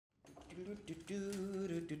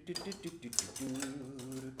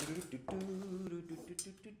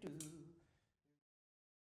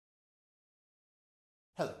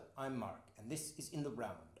Hello, I'm Mark, and this is In the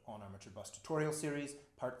Round, On-Armature Bus Tutorial Series,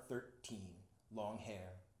 Part 13, Long Hair.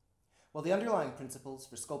 While the underlying principles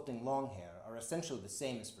for sculpting long hair are essentially the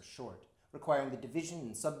same as for short, requiring the division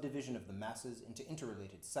and subdivision of the masses into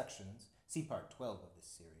interrelated sections, see Part 12 of this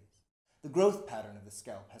series, the growth pattern of the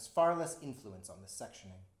scalp has far less influence on the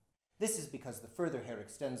sectioning. This is because the further hair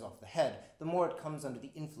extends off the head, the more it comes under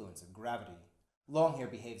the influence of gravity. Long hair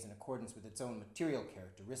behaves in accordance with its own material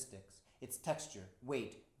characteristics, its texture,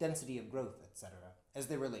 weight, density of growth, etc., as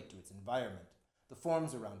they relate to its environment, the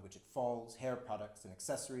forms around which it falls, hair products and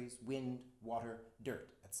accessories, wind, water, dirt,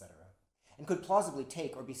 etc., and could plausibly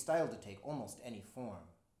take or be styled to take almost any form.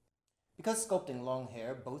 Because sculpting long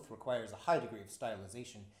hair both requires a high degree of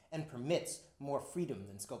stylization and permits more freedom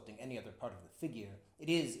than sculpting any other part of the figure, it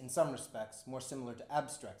is, in some respects, more similar to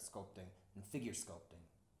abstract sculpting than figure sculpting.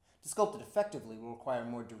 To sculpt it effectively will require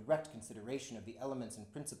more direct consideration of the elements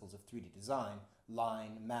and principles of 3D design,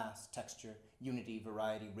 line, mass, texture, unity,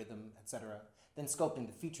 variety, rhythm, etc., than sculpting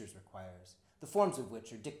the features requires, the forms of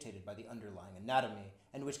which are dictated by the underlying anatomy,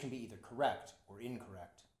 and which can be either correct or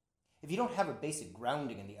incorrect. If you don't have a basic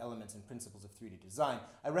grounding in the elements and principles of 3D design,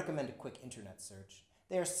 I recommend a quick internet search.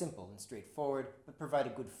 They are simple and straightforward, but provide a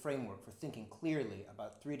good framework for thinking clearly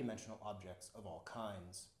about three-dimensional objects of all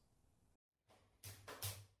kinds.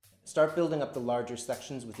 Start building up the larger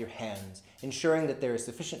sections with your hands, ensuring that there is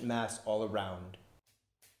sufficient mass all around.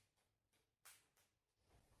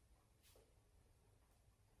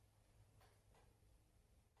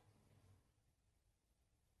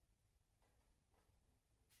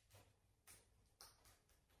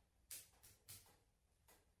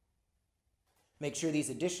 Make sure these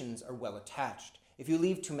additions are well attached. If you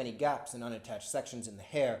leave too many gaps and unattached sections in the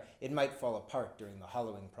hair, it might fall apart during the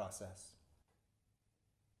hollowing process.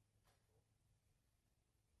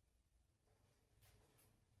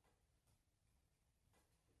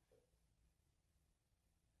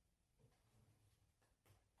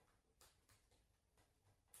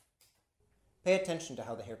 Pay attention to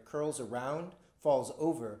how the hair curls around, falls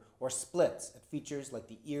over, or splits at features like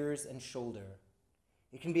the ears and shoulder.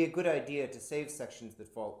 It can be a good idea to save sections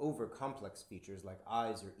that fall over complex features like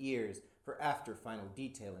eyes or ears for after final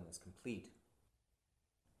detailing is complete.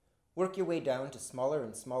 Work your way down to smaller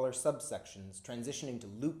and smaller subsections, transitioning to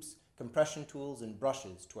loops, compression tools, and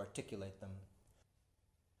brushes to articulate them.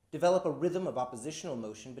 Develop a rhythm of oppositional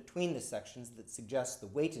motion between the sections that suggests the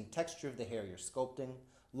weight and texture of the hair you're sculpting,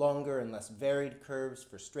 longer and less varied curves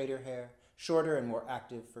for straighter hair, shorter and more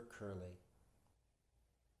active for curly.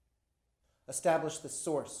 Establish the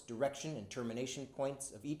source, direction, and termination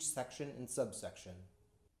points of each section and subsection.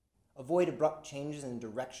 Avoid abrupt changes in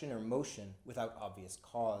direction or motion without obvious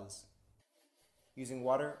cause. Using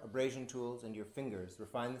water, abrasion tools, and your fingers,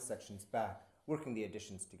 refine the sections back, working the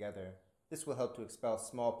additions together. This will help to expel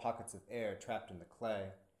small pockets of air trapped in the clay.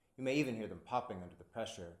 You may even hear them popping under the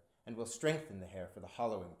pressure, and will strengthen the hair for the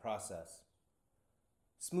hollowing process.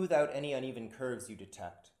 Smooth out any uneven curves you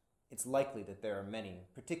detect. It's likely that there are many,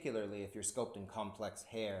 particularly if you're sculpting complex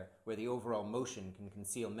hair, where the overall motion can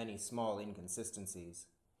conceal many small inconsistencies.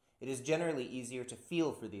 It is generally easier to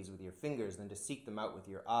feel for these with your fingers than to seek them out with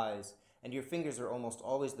your eyes, and your fingers are almost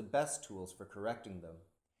always the best tools for correcting them.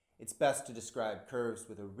 It's best to describe curves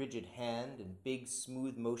with a rigid hand and big,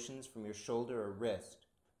 smooth motions from your shoulder or wrist,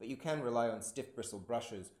 but you can rely on stiff bristle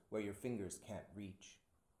brushes where your fingers can't reach.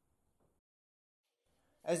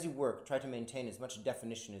 As you work, try to maintain as much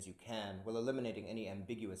definition as you can while eliminating any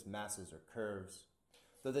ambiguous masses or curves.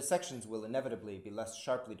 Though the sections will inevitably be less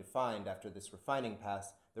sharply defined after this refining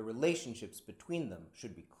pass, the relationships between them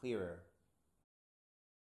should be clearer.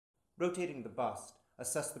 Rotating the bust,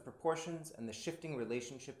 assess the proportions and the shifting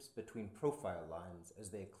relationships between profile lines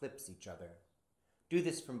as they eclipse each other. Do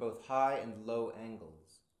this from both high and low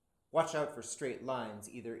angles. Watch out for straight lines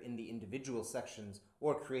either in the individual sections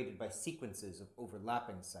or created by sequences of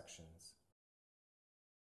overlapping sections.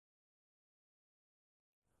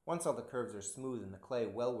 Once all the curves are smooth and the clay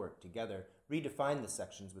well worked together, redefine the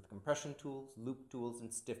sections with compression tools, loop tools,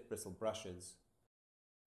 and stiff bristle brushes.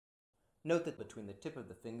 Note that between the tip of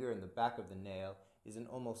the finger and the back of the nail is an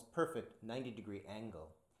almost perfect 90-degree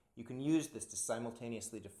angle. You can use this to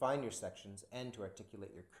simultaneously define your sections and to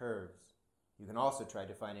articulate your curves. You can also try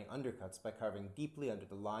defining undercuts by carving deeply under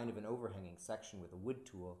the line of an overhanging section with a wood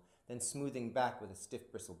tool, then smoothing back with a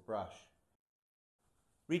stiff bristle brush.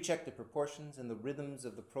 Recheck the proportions and the rhythms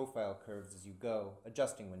of the profile curves as you go,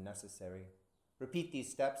 adjusting when necessary. Repeat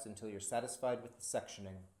these steps until you're satisfied with the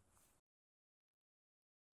sectioning.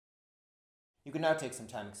 You can now take some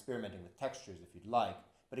time experimenting with textures if you'd like,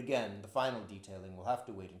 but again, the final detailing will have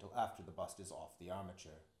to wait until after the bust is off the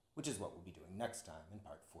armature, which is what we'll be doing next time in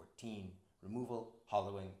part 14, removal,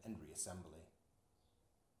 hollowing, and reassembly.